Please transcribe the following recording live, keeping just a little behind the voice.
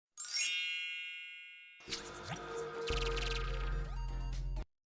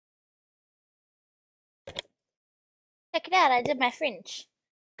Check it out, I did my fringe.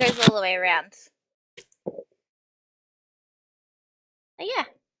 Goes all the way around. But yeah.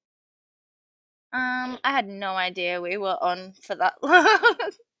 I had no idea we were on for that long.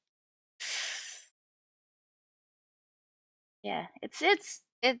 Yeah,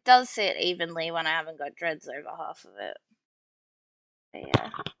 it does sit evenly when I haven't got dreads over half of it. But yeah.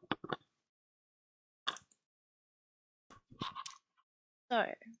 So,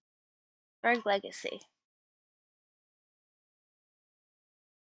 Rogue Legacy.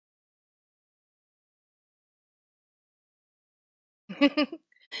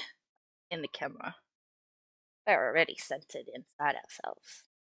 In the camera. We're already centered inside ourselves.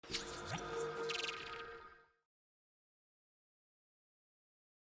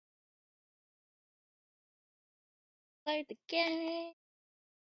 Load the game.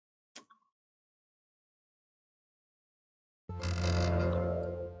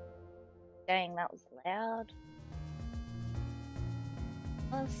 Dang, that was loud.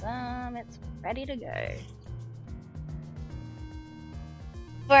 Awesome, it's ready to go.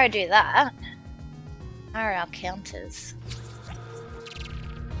 Before I do that, how are our counters?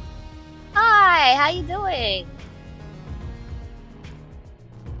 Hi, how you doing?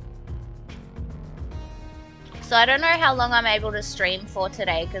 So I don't know how long I'm able to stream for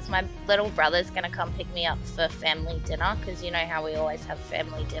today because my little brother's gonna come pick me up for family dinner because you know how we always have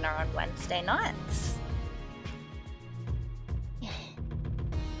family dinner on Wednesday nights.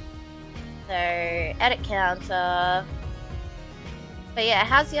 So, edit counter. But yeah,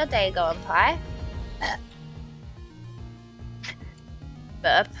 how's your day going, Pi?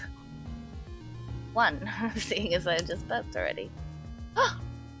 Burp. 1, seeing as I just burped already.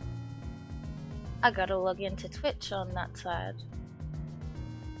 I gotta log into Twitch on that side.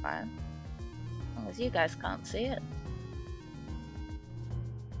 Fine. As long as you guys can't see it.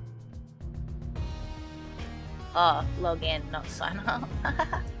 Oh, log in, not sign up.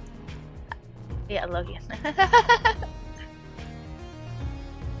 Yeah, log in.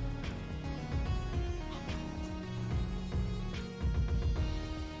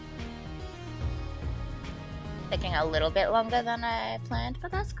 Taking a little bit longer than I planned,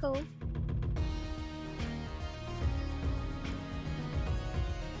 but that's cool.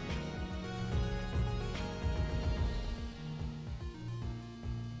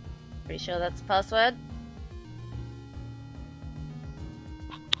 Pretty sure that's the password.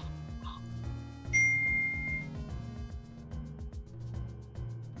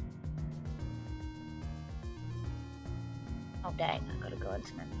 Oh dang, I gotta go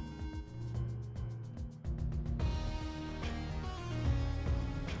into my...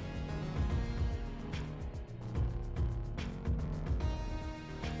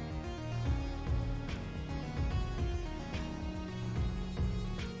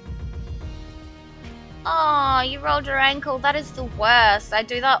 Oh, you rolled your ankle. That is the worst. I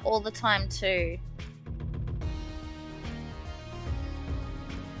do that all the time too.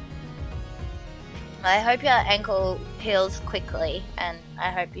 I hope your ankle heals quickly and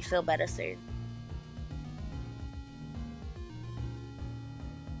I hope you feel better soon.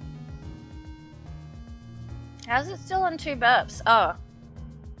 How's it still on 2 burps? Oh,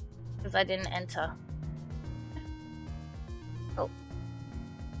 because I didn't enter. Oh.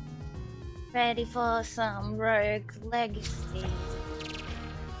 Ready for some Rogue Legacy.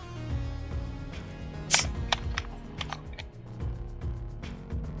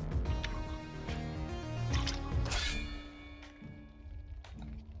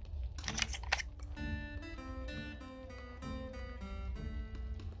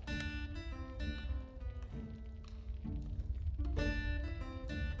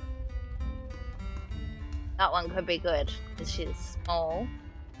 That one could be good, because she's small.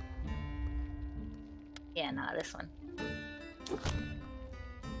 Yeah, nah, this one.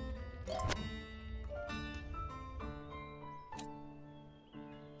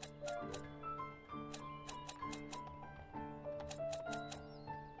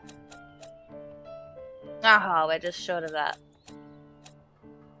 Oh, we're just short of that.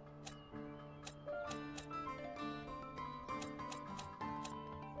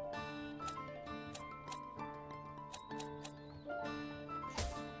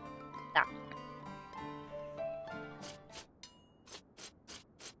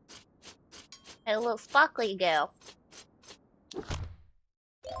 Hey, little sparkly girl.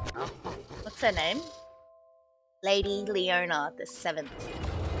 Oh, what's her name? Lady Leona the 7th.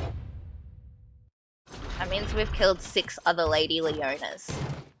 That means we've killed 6 other Lady Leonas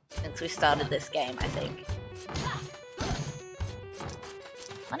since we started this game, I think.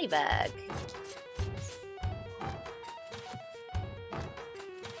 Money bag.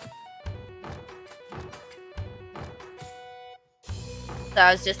 So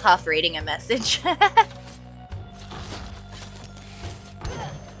I was just half reading a message.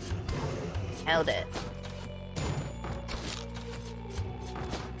 Held it.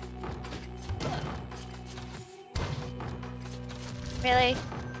 Really?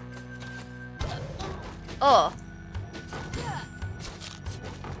 Oh.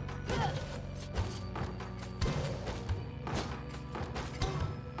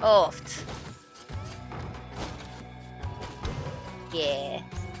 Oft. Yeah.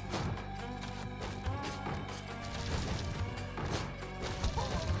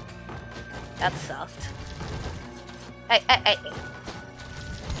 That sucked. Hey.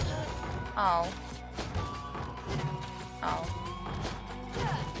 Oh. Oh.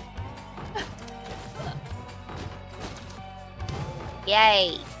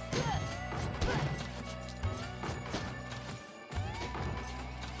 Yay.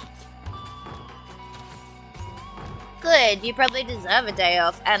 Good, you probably deserve a day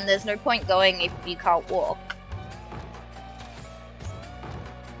off, and there's no point going if you can't walk.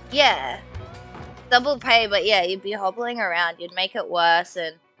 Yeah. Double pay, but yeah, you'd be hobbling around, you'd make it worse,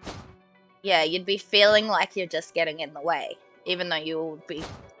 and yeah, you'd be feeling like you're just getting in the way, even though you would be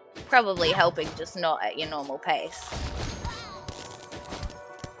probably helping, just not at your normal pace.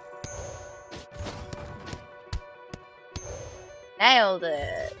 Nailed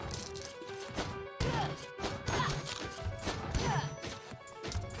it.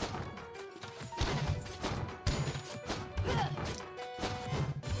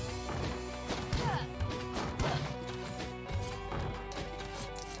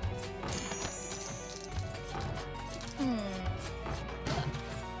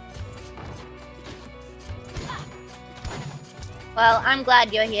 Well, I'm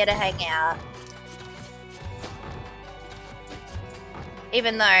glad you're here to hang out.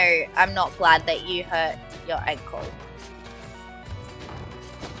 Even though I'm not glad that you hurt your ankle.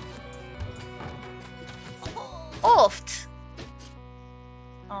 Oofed!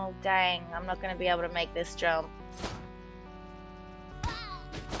 Oh dang, I'm not gonna be able to make this jump.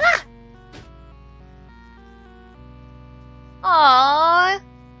 Ah! Aww!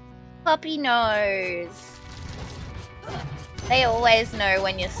 Puppy nose. They always know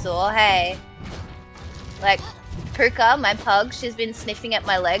when you're sore, hey? Like, Puka, my pug, she's been sniffing at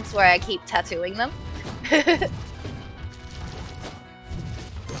my legs where I keep tattooing them.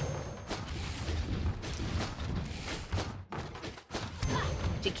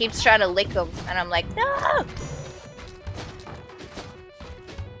 She keeps trying to lick them, and I'm like, no!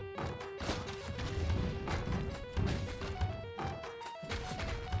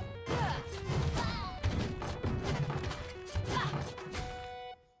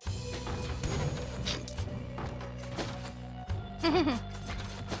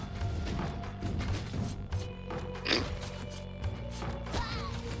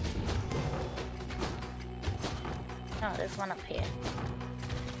 Oh, there's one up here.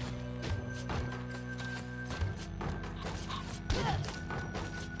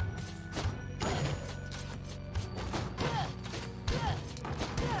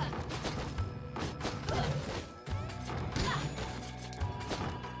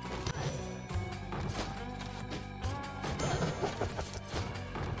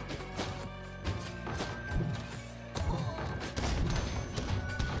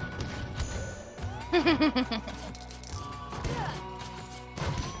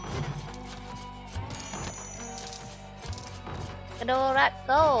 Look at all that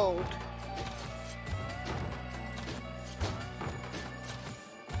gold.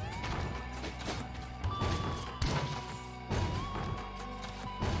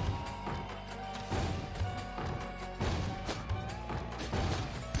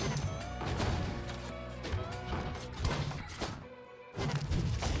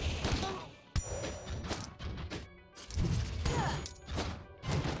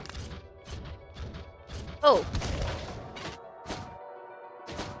 Oh.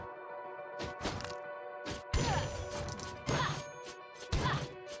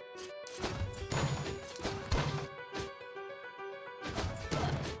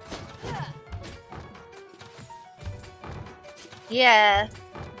 Yeah.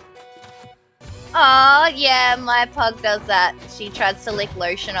 Oh, yeah, my pug does that. She tries to lick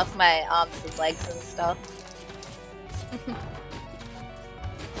lotion off my arms and legs and stuff.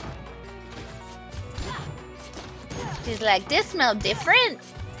 She's like, this smells different.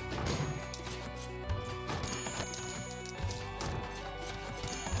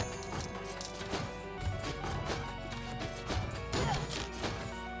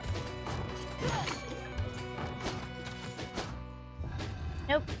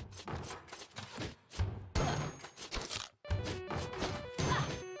 Nope.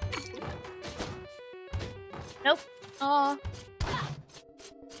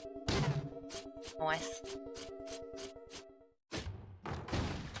 Nice.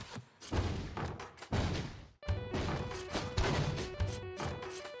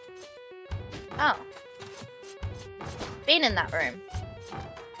 Oh. Been in that room.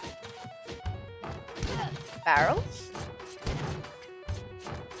 Barrels?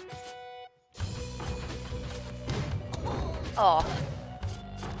 Oh.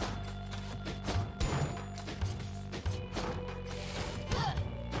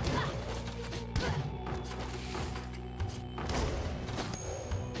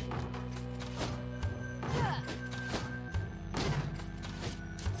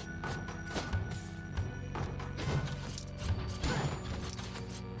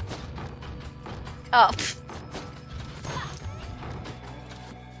 Oh.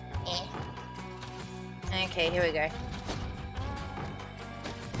 Okay, here we go.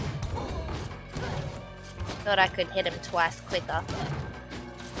 Thought I could hit him twice quicker.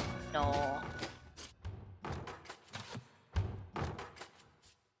 No.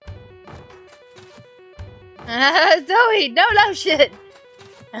 Zoe, no lotion!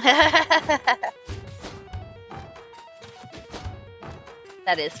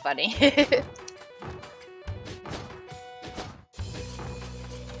 That is funny.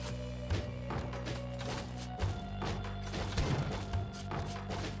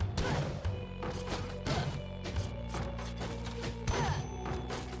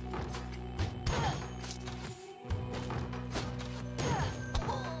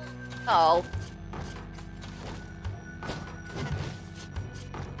 Oh.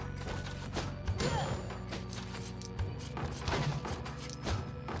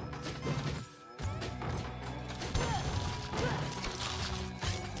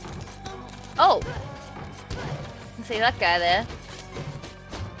 Oh. See that guy there?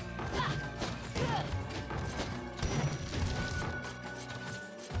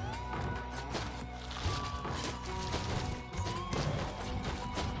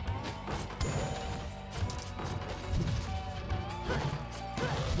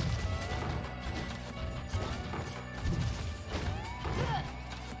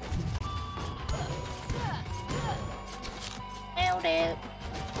 Nailed it.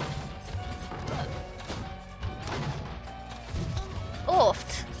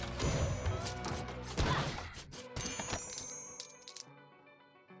 Oft.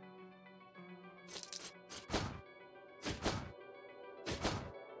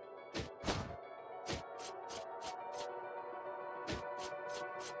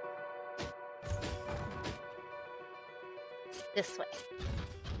 This way.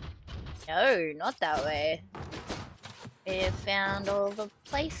 No, not that way. We've found all the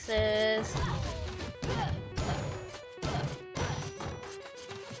places.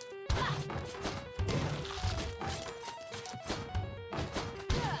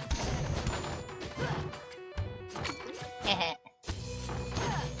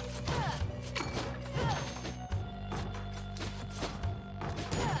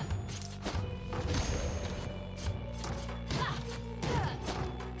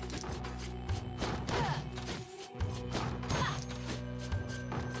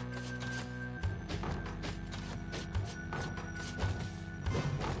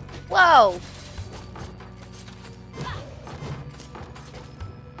 Whoa!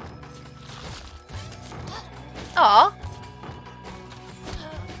 Aw.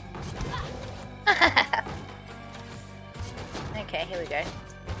 Okay, here we go.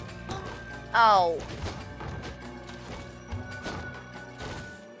 Oh.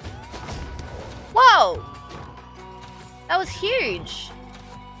 Whoa! That was huge.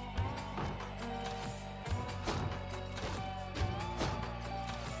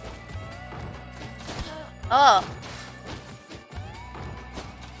 Oh.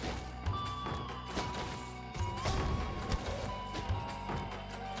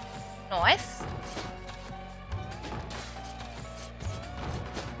 Nice.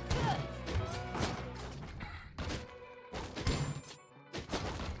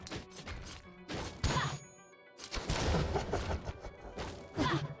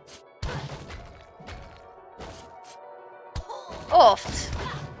 Oft.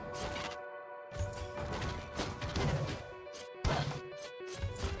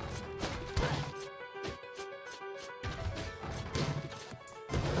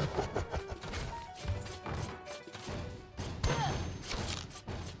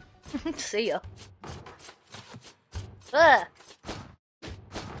 See ya. Ugh.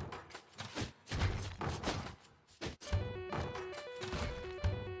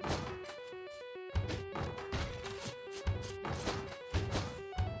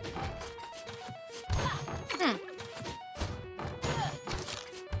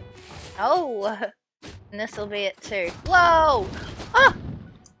 Oh! And this will be it too. Whoa! Ah!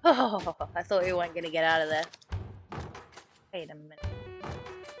 Oh, I thought we weren't gonna get out of there. Wait a minute.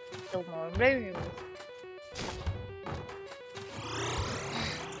 Still more room.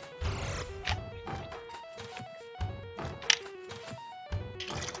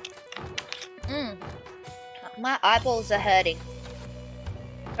 My eyeballs are hurting.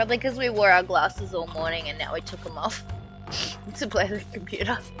 Probably because we wore our glasses all morning and now we took them off to play the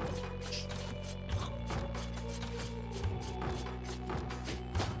computer.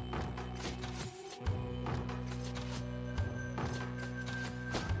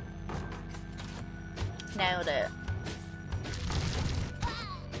 Nailed it.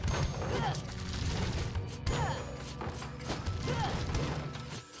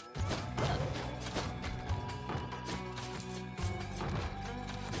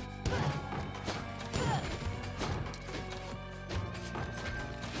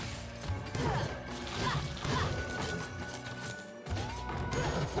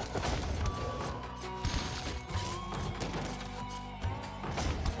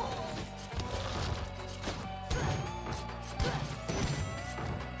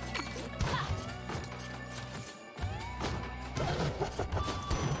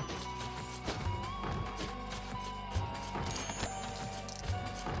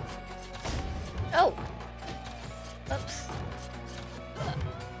 Oh! Oops.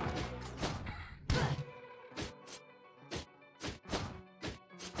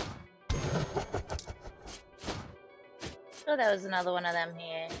 Oh, there was another one of them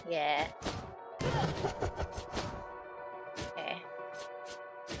here. Yeah. Okay.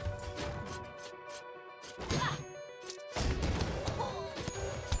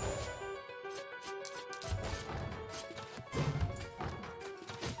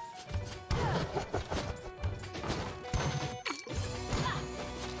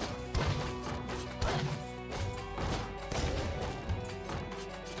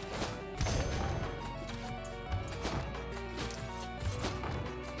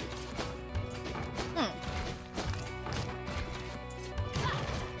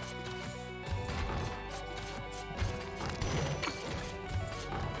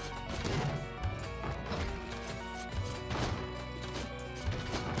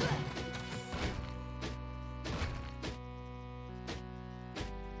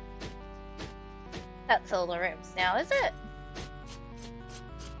 That's all the rooms now, is it?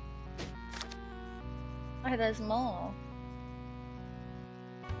 Oh, there's more.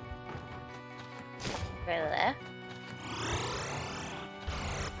 Go there.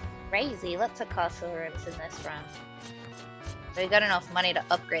 Crazy, lots of castle rooms in this run. We got enough money to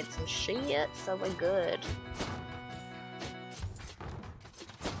upgrade some shit, so we're good.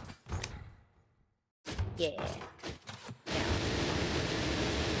 Yeah.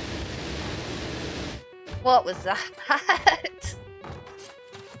 What was that? I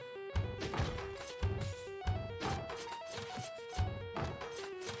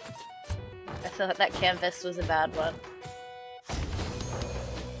thought that canvas was a bad one.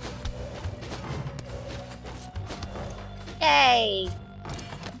 Yay!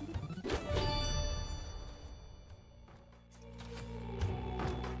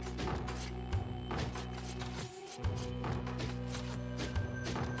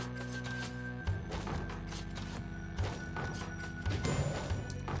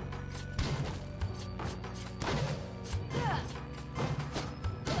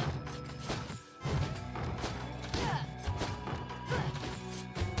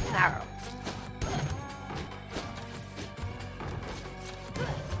 Arrow.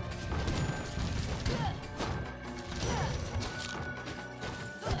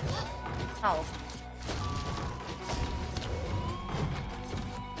 Oh.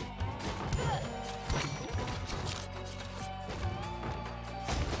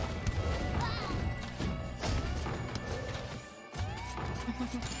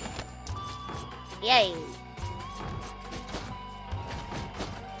 Yay.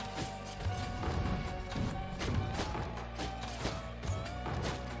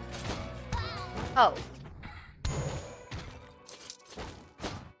 Oh.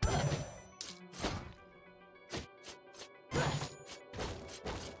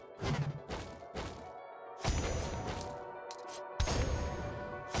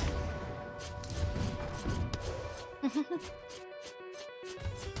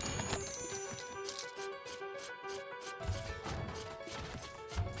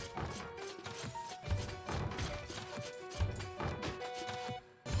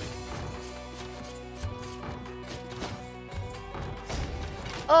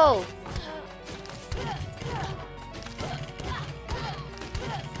 Oh!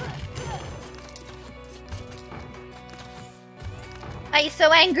 Why are you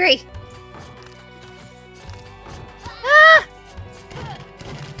so angry? Ah!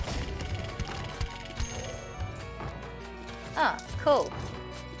 Oh, cool.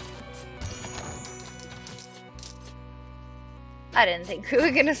 I didn't think we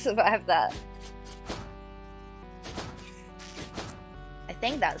were gonna survive that. I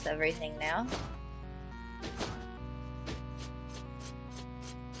think that's everything now.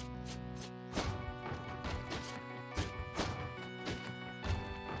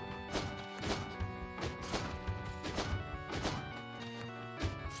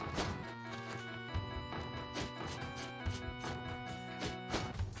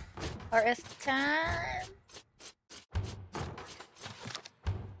 Forest time.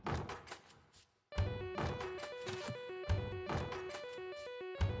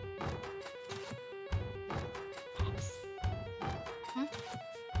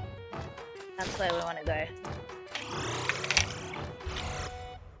 That's where we want to go.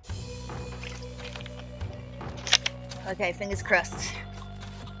 Okay, fingers crossed.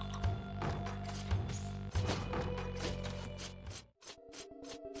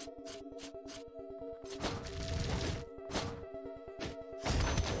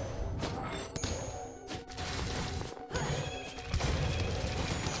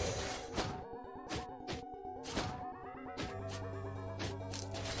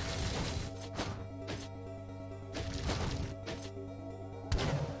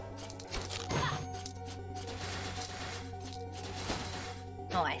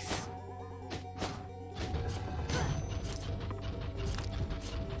 Nice.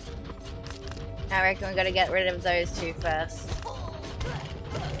 I reckon we gotta get rid of those two first.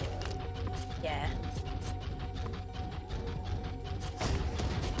 Yeah.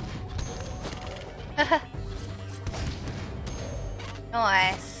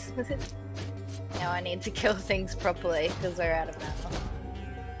 Nice. Now I need to kill things properly because we're out of ammo.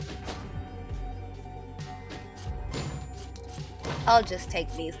 I'll just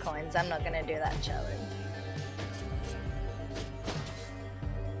take these coins. I'm not gonna do that challenge.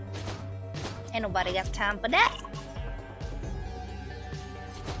 Ain't nobody got time for that.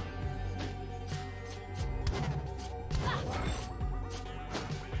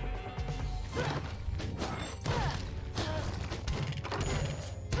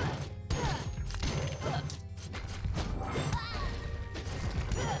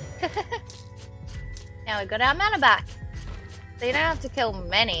 Now we got our mana back. So you don't have to kill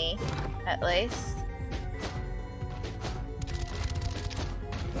many, at least.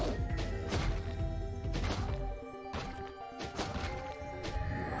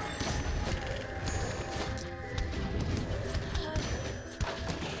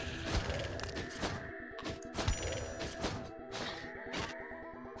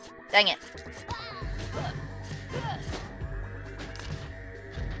 Dang it.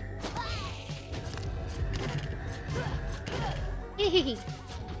 Hehehe.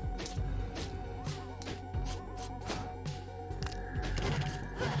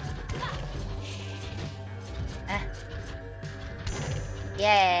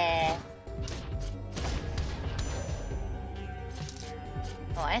 Yeah.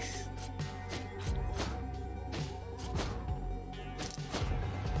 Nice.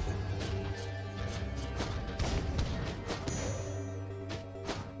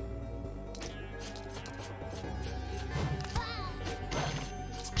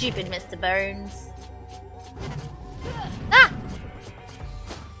 Stupid Mr. Bones. Ah!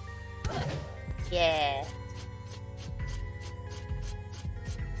 Yeah.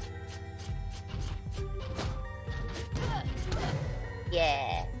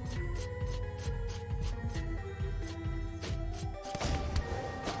 Yeah.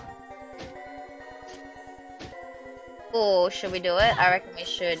 Oh, should we do it? I reckon we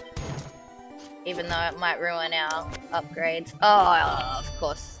should. Even though it might ruin our upgrades. Oh, of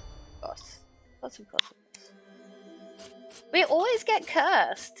course. Of course. Of course, of course, of course. We always get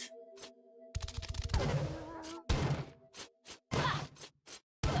cursed.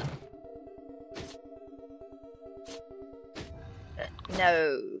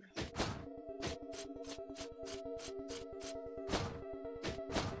 No.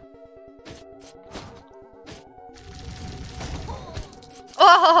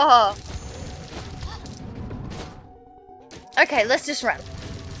 Oh! Okay, let's just run.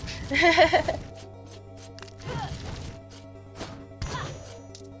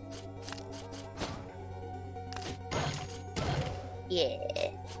 Yeah.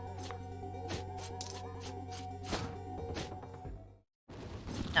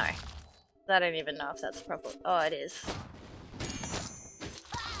 No. I don't even know if that's proper. Oh, it is.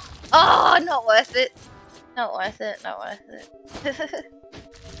 Oh, not worth it. Not worth it, not worth it.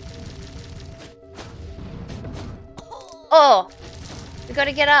 Oh! We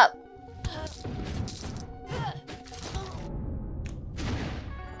gotta get up.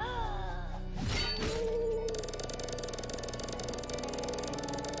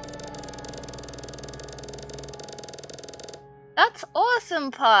 That's awesome,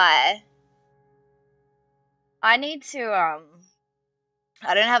 Pie. I need to,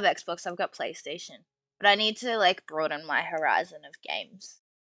 I don't have Xbox, I've got PlayStation. But I need to, like, broaden my horizon of games.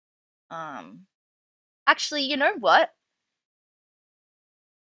 Actually, you know what?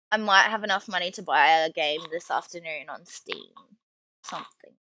 I might have enough money to buy a game this afternoon on Steam.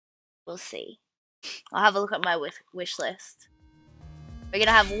 Something. We'll see. I'll have a look at my wish list. We're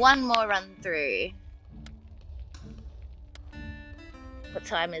gonna have one more run through. What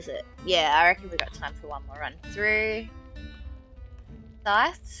time is it? Yeah, I reckon we got time for one more run through.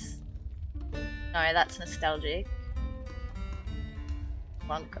 Sites? No, that's nostalgic.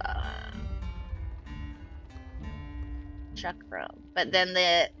 Wonka. Chakra. But then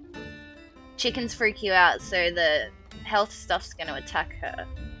the chickens freak you out, so the health stuff's gonna attack her.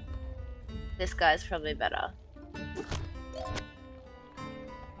 This guy's probably better.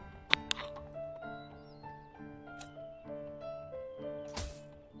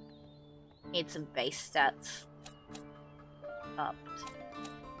 Need some base stats upped,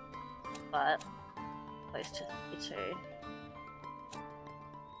 but close to 32.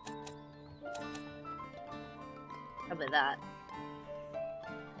 Probably that.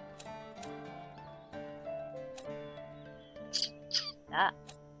 That.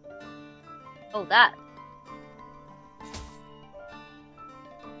 Oh, that.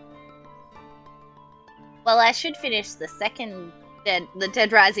 Well, I should finish the second the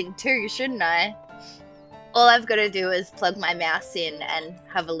Dead Rising 2, shouldn't I? All I've got to do is plug my mouse in and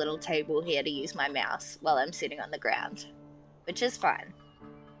have a little table here to use my mouse while I'm sitting on the ground, which is fine.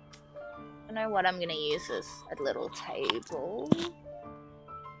 I don't know what I'm going to use as a little table,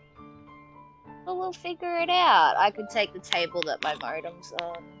 but we'll figure it out. I could take the table that my modem's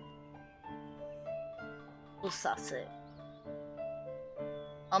on. We'll suss it.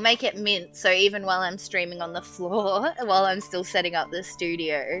 I'll make it mint, so even while I'm streaming on the floor, while I'm still setting up the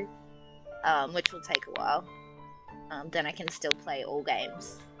studio, which will take a while, then I can still play all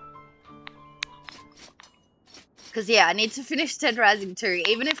games. Because, yeah, I need to finish Dead Rising 2,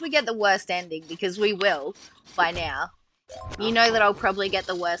 even if we get the worst ending, because we will, by now. You know that I'll probably get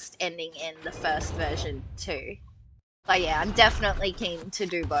the worst ending in the first version, too. But, yeah, I'm definitely keen to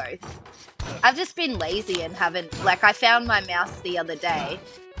do both. I've just been lazy and haven't, like, I found my mouse the other day.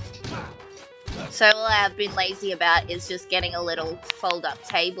 So all I've been lazy about is just getting a little fold-up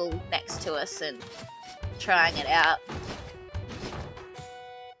table next to us and trying it out.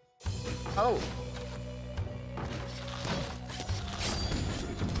 Oh.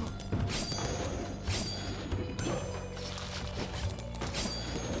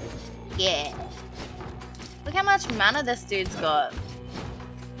 Yeah. Look how much mana this dude's got.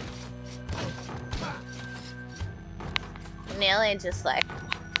 Nearly just like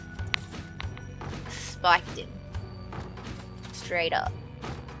spiked him. Straight up.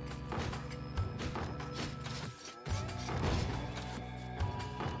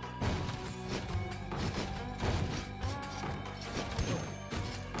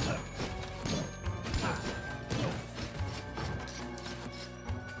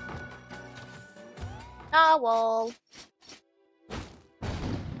 Owl.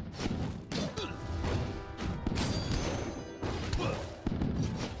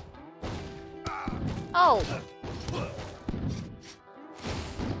 Oh.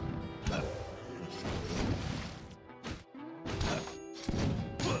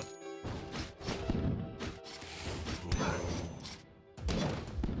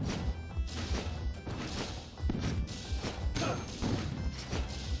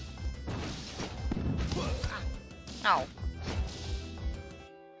 Oh.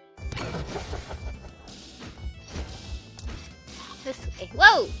 This way.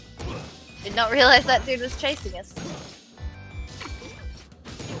 Whoa! Did not realize that dude was chasing us.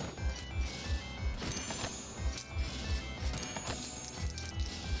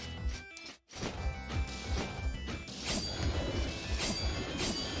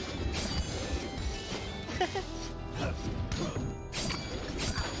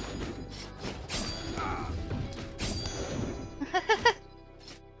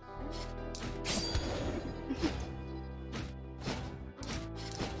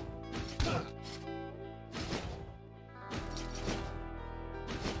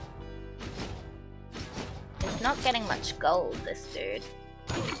 Not getting much gold, this dude.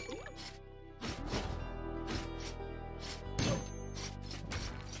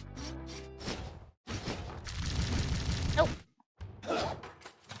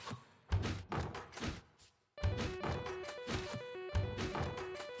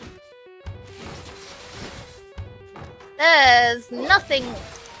 There's nothing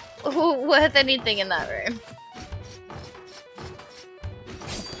worth anything in that room.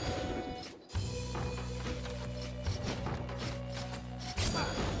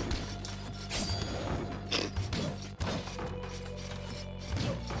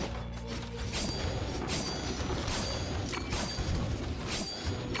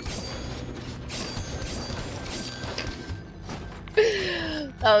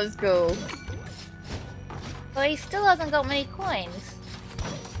 That was cool. But he still hasn't got many coins.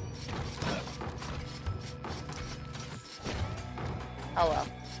 Oh well.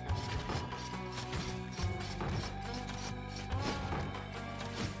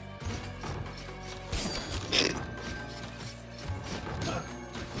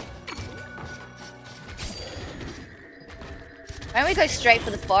 Why don't we go straight for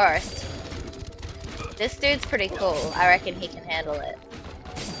the forest? This dude's pretty cool. I reckon he can handle it.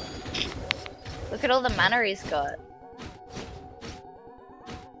 Look at all the mana he's got.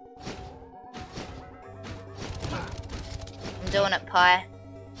 I'm doing it, Pie.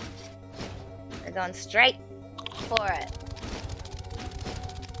 We're going straight for it.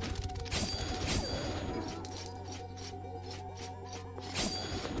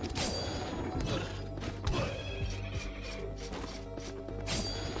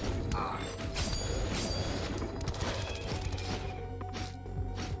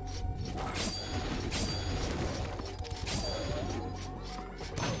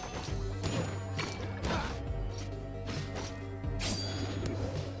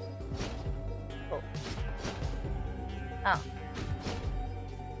 Oh.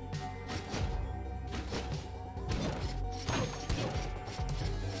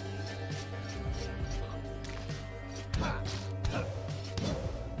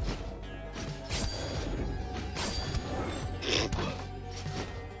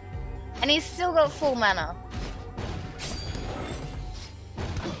 And he's still got full mana.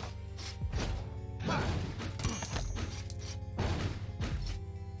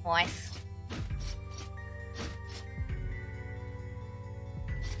 Nice.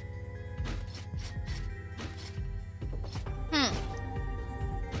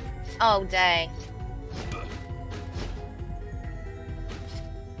 Oh, dang.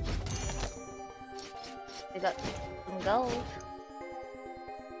 We got some gold.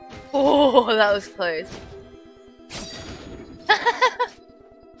 Oh, that was close.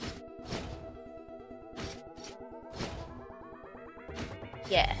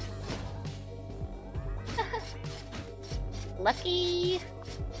 Yeah. Lucky.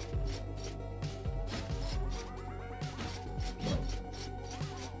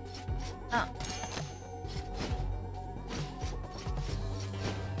 Oh.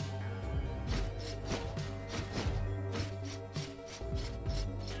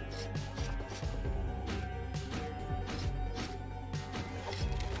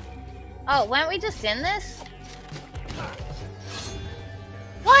 Oh, weren't we just in this?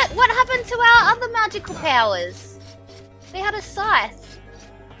 What happened to our other magical powers? We had a scythe.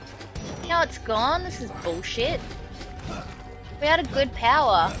 Now it's gone? This is bullshit. We had a good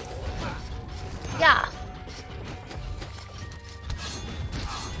power. Yeah.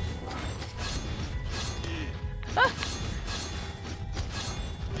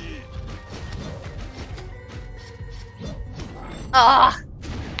 Ah. Oh.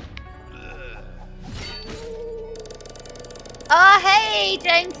 Oh, hey,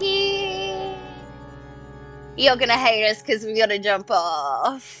 Janky! You're gonna hate us because we gotta jump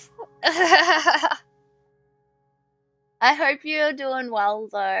off. I hope you're doing well,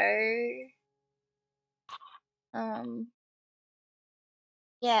 though.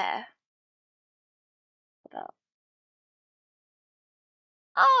 Yeah. What up?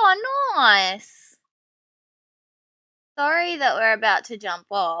 Oh, nice! Sorry that we're about to jump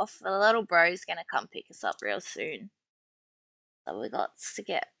off. The little bro's gonna come pick us up real soon. So we got to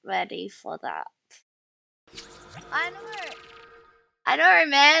get ready for that. I know,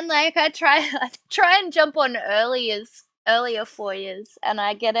 man. Like I try and jump on earlier for years, and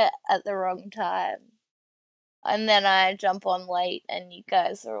I get it at the wrong time, and then I jump on late, and you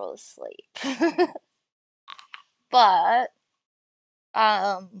guys are all asleep. But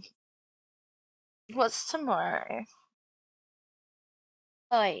what's tomorrow?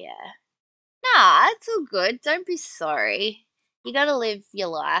 Oh yeah. Nah, it's all good. Don't be sorry. You gotta live your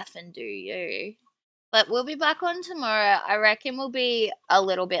life and do you. But we'll be back on tomorrow. I reckon we'll be a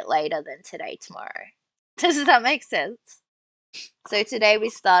little bit later than today tomorrow. Does that make sense? So today we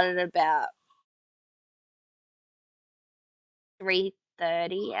started about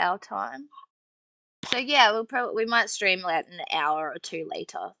 3:30 our time. So yeah, we might stream like an hour or two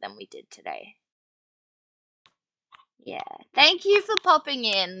later than we did today. Yeah. Thank you for popping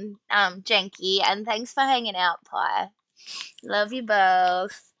in, Jenky, and thanks for hanging out, Pie. Love you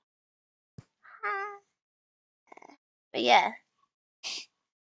both. But yeah.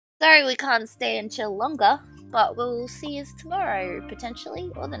 Sorry we can't stay and chill longer, but we'll see you tomorrow,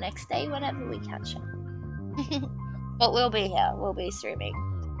 potentially, or the next day, whenever we catch up. But we'll be here. We'll be streaming.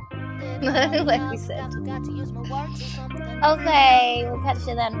 Like we said. Okay, we'll catch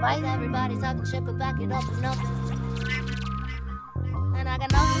you then. Bye. Everybody's talking shit, but back it up with nothing. And I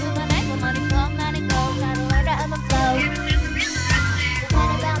got nothing in my neck, but money come, money go. Gotta learn to ebb and flow. But when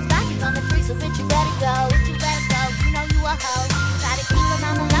it bounce back, it's on the tree, so bitch, you better go. Bitch, you better go. You know you a hoe.